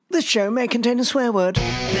This show may contain a swear word.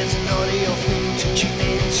 There's an audio thing to tune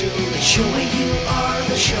into. The show where you are,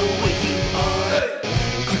 the show where you are. Hey.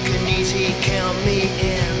 Quick and easy, count me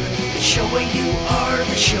in. The show where you are,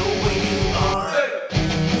 the show where you are. Hey.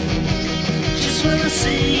 Just wanna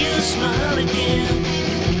see you smile again.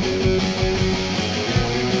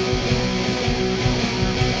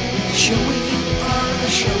 The show where you are,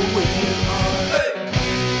 the show where you are. Hey.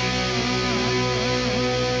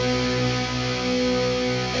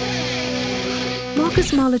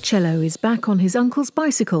 Marcus Marlicello is back on his uncle's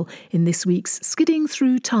bicycle in this week's Skidding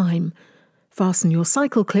Through Time. Fasten your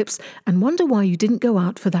cycle clips and wonder why you didn't go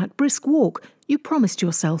out for that brisk walk you promised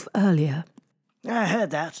yourself earlier. I heard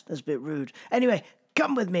that. That's a bit rude. Anyway,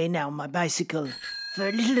 come with me now on my bicycle for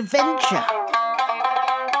a little adventure.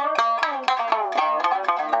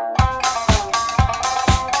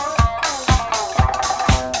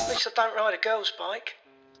 At least I don't ride a girl's bike.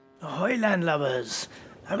 Ahoy, landlubbers.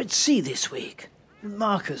 I'm at sea this week.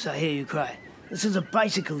 Marcus, I hear you cry. This is a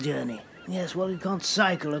bicycle journey. Yes, well, you can't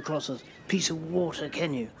cycle across a piece of water,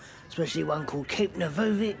 can you? Especially one called Cape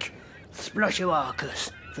Novovic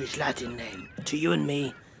Splashoarcus, for its Latin name. To you and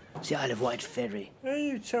me, it's the Isle of Wight ferry. Who are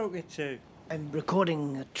you talking to? I'm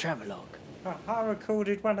recording a travelogue. I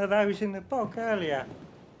recorded one of those in the bog earlier.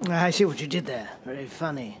 I see what you did there. Very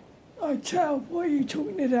funny. Hey, Tal, why are you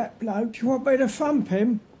talking to that bloke? Do you want me to thump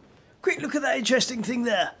him? Quick, look at that interesting thing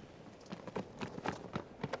there.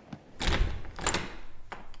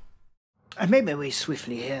 I made my way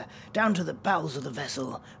swiftly here, down to the bowels of the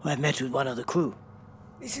vessel, where I met with one of the crew.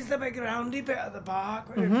 This is the big roundy bit of the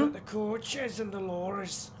bark where we put the coaches and the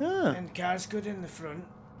lorries. And cars good in the front.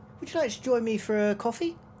 Would you like to join me for a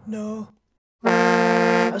coffee? No.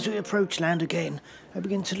 As we approach land again, I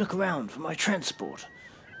begin to look around for my transport.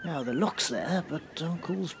 Now, the lock's there, but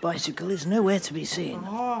Uncle's bicycle is nowhere to be seen.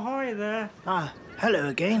 Oh, hi there. Ah, hello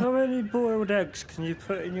again. How many boiled eggs can you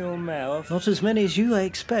put in your mouth? Not as many as you, I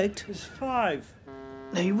expect. It's 5.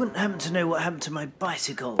 Now, you wouldn't happen to know what happened to my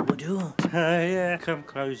bicycle, would you? Yeah, come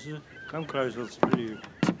closer. Come closer to you.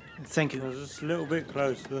 Thank you. Just a little bit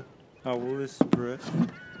closer. I will whisper it.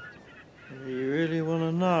 You really want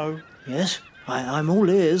to know? Yes, I'm all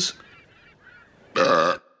ears.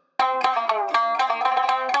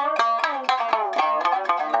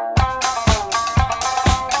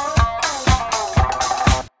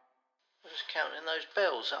 Counting those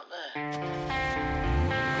bells up there.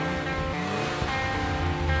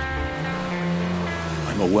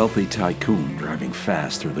 I'm a wealthy tycoon driving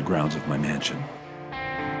fast through the grounds of my mansion.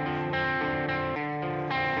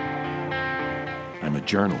 I'm a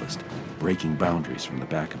journalist breaking boundaries from the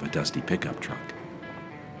back of a dusty pickup truck.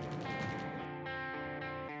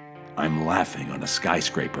 I'm laughing on a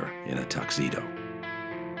skyscraper in a tuxedo.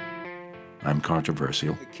 I'm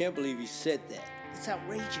controversial. I can't believe you said that. It's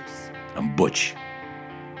outrageous. I'm butch.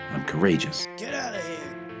 I'm courageous. Get out of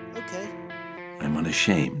here. Okay. I'm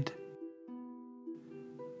unashamed.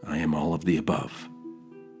 I am all of the above.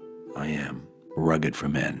 I am Rugged for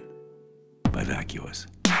Men by Vacuous.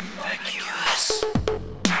 Vacuous.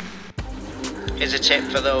 Here's a tip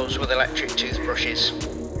for those with electric toothbrushes.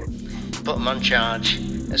 Put them on charge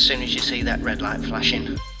as soon as you see that red light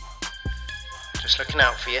flashing. Just looking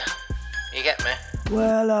out for you. You get me?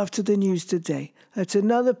 Well, after the news today that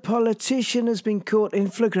another politician has been caught in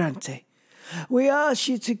flagrante, we ask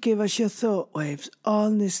you to give us your thought waves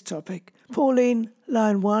on this topic. Pauline,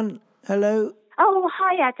 line 1, hello. Oh,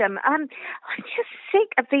 hi, Adam. I'm just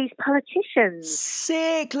sick of these politicians.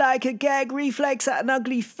 Sick like a gag reflex at an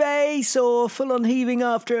ugly face or full-on heaving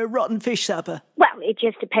after a rotten fish supper? Well, it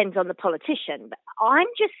just depends on the politician. But I'm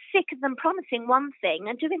just sick of them promising one thing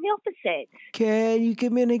and doing the opposite. Can you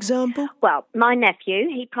give me an example? Well, my nephew,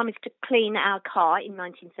 he promised to clean our car in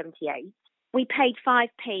 1978. We paid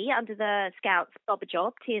 5p under the Scouts Bobber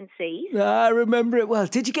Job, T&C. I remember it well.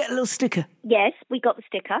 Did you get a little sticker? Yes, we got the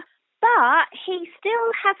sticker. But he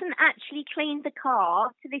still hasn't actually cleaned the car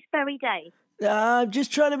to this very day. I'm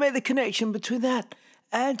just trying to make the connection between that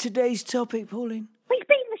and today's topic, Pauline. He's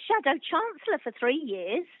been the Shadow Chancellor for 3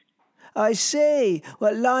 years. I see.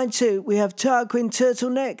 Well, line 2, we have Tarquin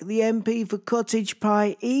Turtleneck, the MP for Cottage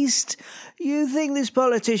Pie East. You think this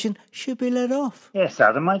politician should be let off? Yes,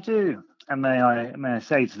 Adam, I do. And may I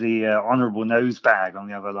say to the Honourable Nosebag on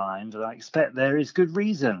the other line that I expect there is good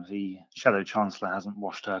reason the Shadow Chancellor hasn't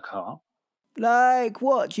washed her car. Like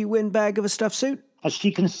what? You windbag of a stuffed suit? Has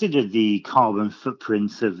she considered the carbon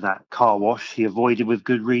footprint of that car wash he avoided with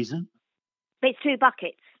good reason? It's 2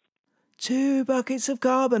 buckets. 2 buckets of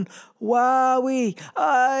carbon. Wowee.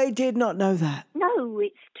 I did not know that. No,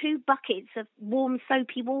 it's 2 buckets of warm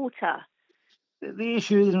soapy water. The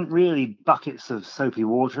issue isn't really buckets of soapy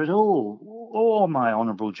water at all, or my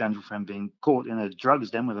honourable gentle friend being caught in a drugs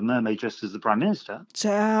den with a mermaid dressed as the Prime Minister.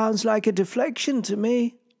 Sounds like a deflection to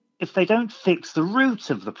me. If they don't fix the root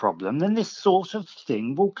of the problem, then this sort of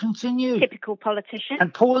thing will continue. Typical politician.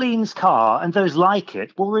 And Pauline's car and those like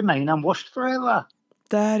it will remain unwashed forever.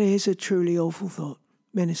 That is a truly awful thought,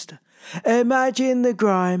 Minister. Imagine the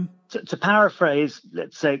grime. To paraphrase,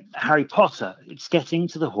 let's say, Harry Potter, it's getting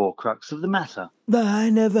to the horcrux of the matter. I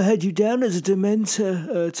never had you down as a dementor,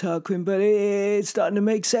 Tarquin, but it's starting to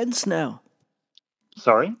make sense now.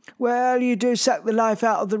 Sorry? Well, you do suck the life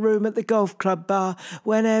out of the room at the golf club bar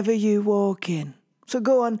whenever you walk in. So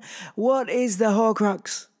go on, what is the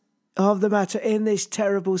horcrux of the matter in this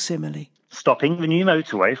terrible simile? Stopping the new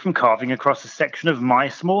motorway from carving across a section of my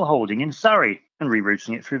small holding in Surrey and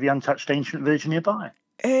rerouting it through the untouched ancient village nearby.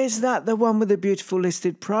 Is that the one with the beautiful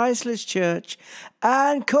listed priceless church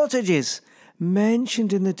and cottages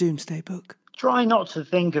mentioned in the Doomsday Book? Try not to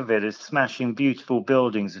think of it as smashing beautiful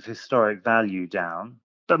buildings of historic value down,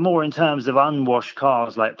 but more in terms of unwashed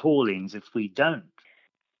cars like Pauline's if we don't.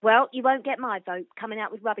 Well, you won't get my vote coming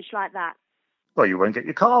out with rubbish like that. Well, you won't get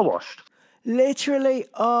your car washed. Literally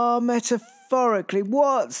or metaphorically?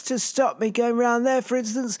 What's to stop me going round there, for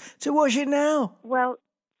instance, to wash it now? Well,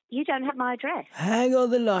 you don't have my address. Hang on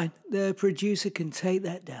the line. The producer can take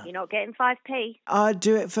that down. You're not getting 5p. I'd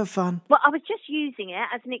do it for fun. Well, I was just using it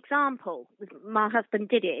as an example. My husband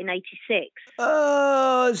did it in 86.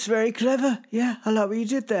 Oh, it's very clever. Yeah, I like what you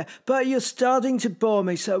did there. But you're starting to bore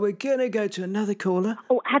me, so we're going to go to another caller.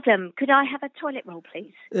 Oh, Adam, could I have a toilet roll,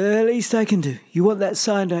 please? Least I can do. You want that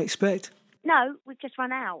signed, I expect? No, we've just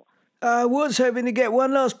run out. I was hoping to get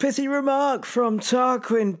one last pithy remark from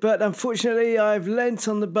Tarquin, but unfortunately I've leant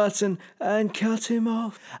on the button and cut him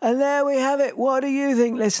off. And there we have it. What do you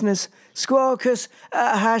think, listeners? Squawkers,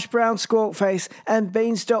 Hash Brown Squawkface and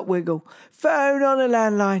Beanstalk Wiggle. Phone on a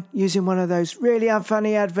landline using one of those really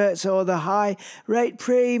unfunny adverts or the high-rate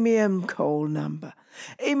premium call number.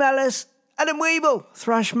 Email us, Adam Weeble,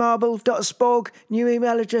 thrushmarble.sporg. New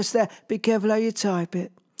email address there. Be careful how you type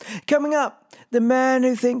it. Coming up, the man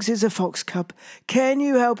who thinks he's a fox cub. Can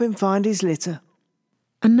you help him find his litter?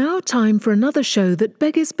 And now time for another show that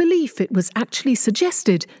beggars belief it was actually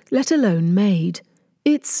suggested, let alone made.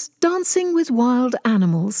 It's Dancing with Wild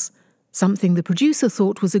Animals, something the producer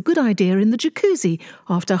thought was a good idea in the jacuzzi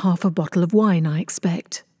after half a bottle of wine, I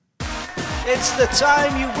expect. It's the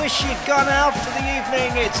time you wish you'd gone out for the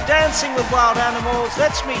evening. It's Dancing with Wild Animals.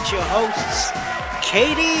 Let's meet your hosts,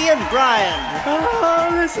 Katie and Brian. Oh,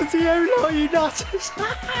 listen to you lot, you nutters. Look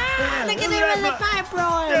at him in the back,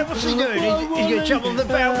 Brian. Yeah, what's he doing? He's going to jump off the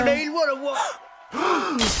balcony. What?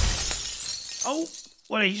 Oh,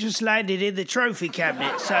 well, he's just landed in the trophy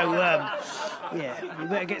cabinet. So, yeah, we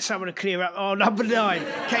better get someone to clear up our number 9.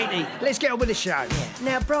 Katie, let's get on with the show.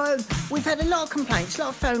 Now, Brian, we've had a lot of complaints, a lot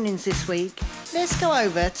of phone-ins this week. Let's go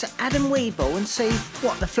over to Adam Weeble and see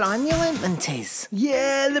what the flying new ointment is.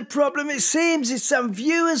 Yeah, the problem, it seems, is some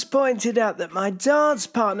viewers pointed out that my dance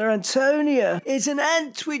partner, Antonia, is an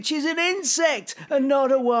ant, which is an insect and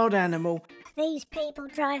not a wild animal. These people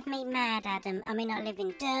drive me mad, Adam. I mean, I live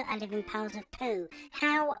in dirt, I live in piles of poo.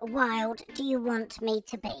 How wild do you want me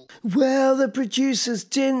to be? Well, the producers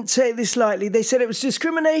didn't take this lightly. They said it was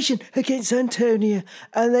discrimination against Antonia.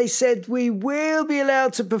 And they said we will be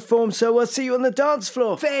allowed to perform, so I'll see you on the dance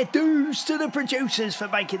floor. Fair dues to the producers for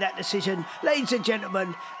making that decision. Ladies and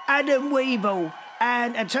gentlemen, Adam Weeble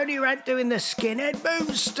and Antonia Ant doing the Skinhead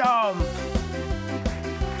Moonstomp.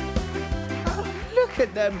 Look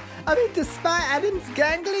at them. I mean, despite Adam's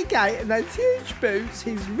gangly gait and those huge boots,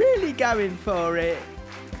 he's really going for it.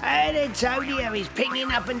 And Antonia is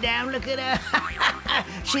pinging up and down. Look at her.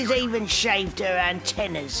 She's even shaved her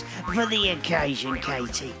antennas for the occasion,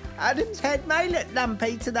 Katie. Adam's head may look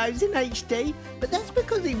lumpy to those in HD, but that's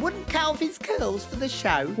because he wouldn't cut off his curls for the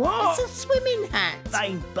show. What? It's a swimming hat.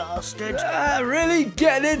 Vain bastard. Really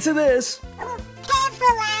getting into this. Oh,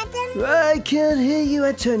 careful, Adam. I can't hear you,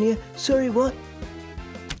 Antonia. Sorry, what?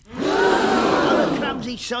 Oh, the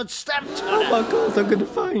clumsy sod stamped on her. Oh my God, I'm going to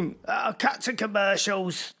faint. Cut to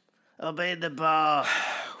commercials. I'll be in the bar.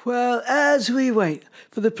 Well, as we wait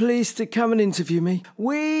for the police to come and interview me,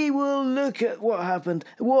 we will look at what happened,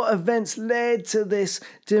 what events led to this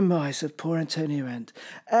demise of poor Antonia Ant,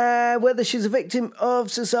 whether she's a victim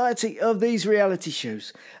of society, of these reality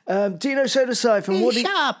shows. Dino Soda Siphon, what do you...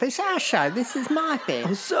 Shut up, it's our show, this is my bit.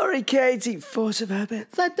 Oh, sorry, Katie, force of habit.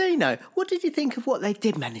 So, Dino, what did you think of what they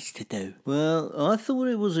did manage to do? Well, I thought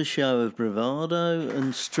it was a show of bravado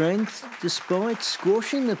and strength, despite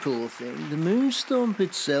squashing the poor thing. The Moonstomp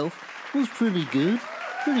itself was pretty good,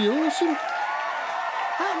 pretty awesome.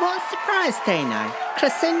 What's the prize, Dino?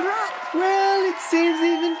 Crescendo? Well, it seems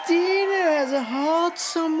even Dino has a heart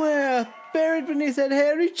somewhere buried beneath that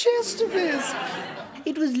hairy chest of his.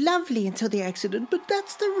 It was lovely until the accident, but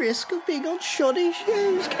that's the risk of being on shoddy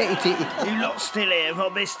shoes, Katie. You lot still here? Have I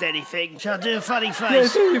missed anything? Shall I do a funny face?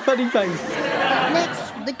 Yes, your funny face.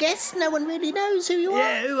 Next, the guests. No one really knows who you are.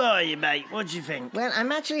 Yeah, who are you, mate? What do you think? Well,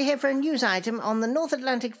 I'm actually here for a news item on the North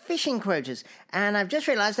Atlantic fishing quotas, and I've just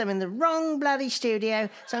realised I'm in the wrong bloody studio,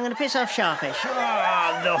 so I'm going to piss off Sharpish.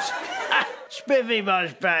 Oh, not. Spiffy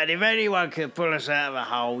much bad. If anyone can pull us out of a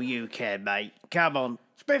hole, you can, mate. Come on.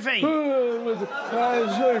 Spiffy! Sorry,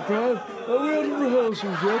 Brad. Are we on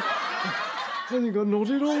rehearsals yet? I think I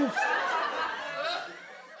nodded off.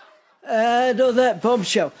 Not that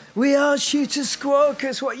bombshell. We are Shooter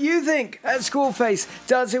Squawkers. What you think? At Squawface,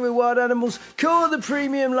 Dancing with Wild Animals. Call the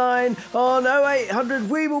premium line on 0800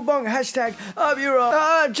 Weeblebonk hashtag up your arse.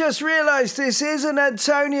 I've just realised this isn't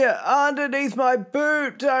Antonia underneath my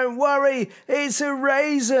boot. Don't worry, it's a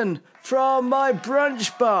raisin from my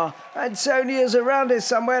brunch bar. Antonia's around here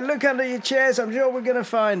somewhere. Look under your chairs. I'm sure we're going to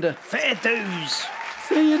find her. Fair dues.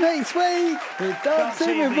 See you next week with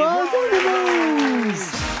Dancing with Wild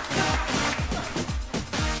Animals.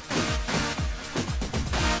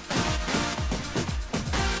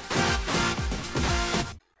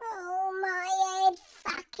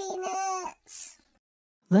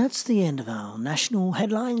 That's the end of our national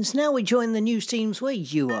headlines. Now we join the news teams where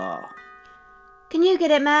you are. Can you get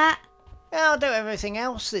it, Matt? I'll do everything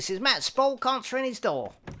else. This is Matt Spalk answering his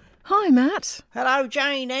door. Hi, Matt. Hello,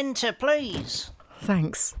 Jane. Enter, please.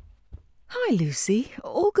 Thanks. Hi, Lucy.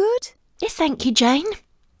 All good? Yes, thank you, Jane.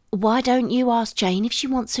 Why don't you ask Jane if she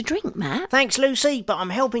wants a drink, Matt? Thanks, Lucy, but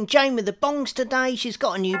I'm helping Jane with the bongs today. She's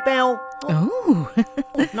got a new bell. Oh.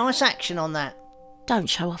 Nice action on that. Don't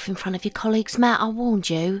show off in front of your colleagues, Matt. I warned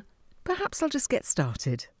you. Perhaps I'll just get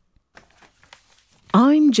started.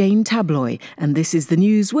 I'm Jane Tabloy, and this is the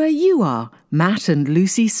news where you are, Matt and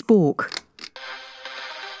Lucy Spork.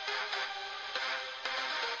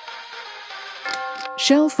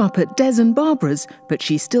 Shelf up at Des and Barbara's, but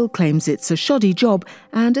she still claims it's a shoddy job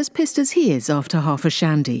and as pissed as he is after half a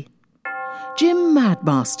shandy. Jim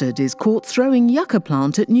Madbastard is caught throwing yucca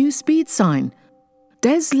plant at new speed sign.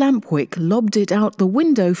 Des Lampwick lobbed it out the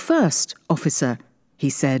window first, officer, he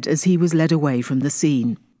said as he was led away from the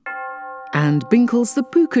scene. And Binkles the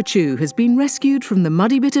Pookachu has been rescued from the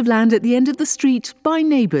muddy bit of land at the end of the street by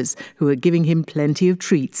neighbours who are giving him plenty of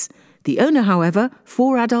treats. The owner, however,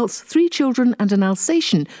 4 adults, 3 children and an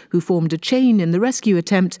Alsatian who formed a chain in the rescue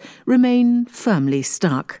attempt, remain firmly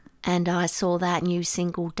stuck. And I saw that new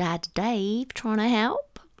single dad Dave trying to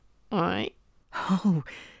help. All right. Oh,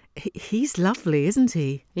 he's lovely, isn't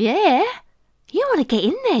he? Yeah. You want to get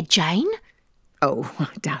in there, Jane? Oh,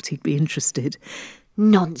 I doubt he'd be interested.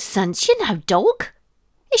 Nonsense, you know, dog.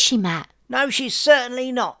 Is she, Matt? No, she's certainly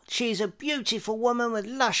not. She's a beautiful woman with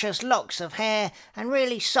luscious locks of hair and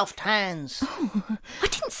really soft hands. Oh, I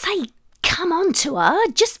didn't say come on to her,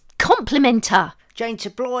 just compliment her. Jane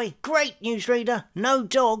Tabloy, great newsreader, no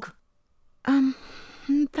dog.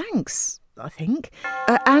 Thanks, I think.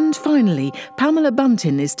 And finally, Pamela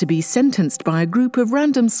Buntin is to be sentenced by a group of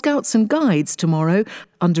random scouts and guides tomorrow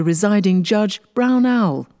under residing Judge Brown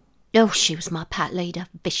Owl. Oh, she was my pat leader,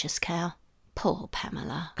 vicious cow. Poor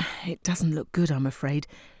Pamela. It doesn't look good, I'm afraid.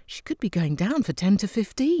 She could be going down for 10 to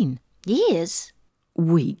 15. Years?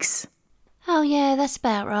 Weeks. Oh, yeah, that's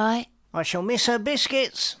about right. I shall miss her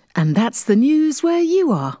biscuits. And that's the news where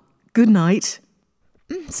you are. Good night.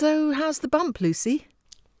 So, how's the bump, Lucy?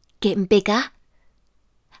 Getting bigger.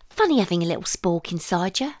 Funny having a little spork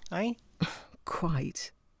inside you. Eh?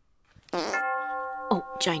 Quite. Oh,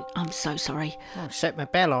 Jane, I'm so sorry. I set my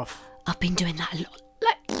bell off. I've been doing that a lot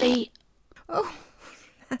lately. Oh,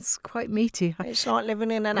 that's quite meaty. It's like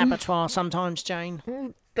living in an abattoir sometimes, Jane.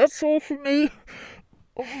 That's all for me.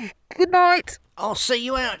 Good night. I'll see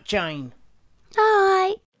you out, Jane.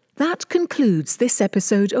 Night. That concludes this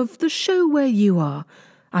episode of The Show Where You Are.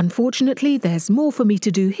 Unfortunately, there's more for me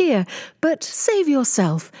to do here, but save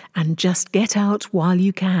yourself and just get out while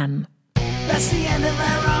you can. That's the end of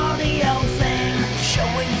our audio thing. The show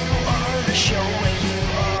where you are, the show where you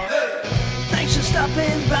are. Thanks for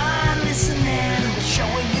stopping by and listening. The show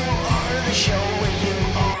where you are, the show where you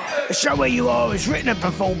are. The Show Where You Are is written and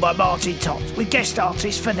performed by Martin Todd, with guest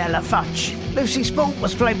artist Fenella Fudge. Lucy Sport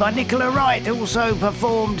was played by Nicola Wright, who also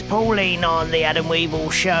performed Pauline on The Adam Weeble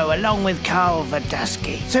Show, along with Carl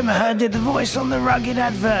Verdasky. Tim Ahern did the voice on the Rugged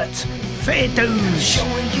advert. Fair dues. The show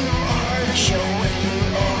where you are, the show where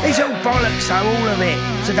you are. It's all bollocks though, all of it,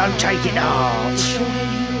 so don't take it to heart. The show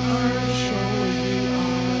where you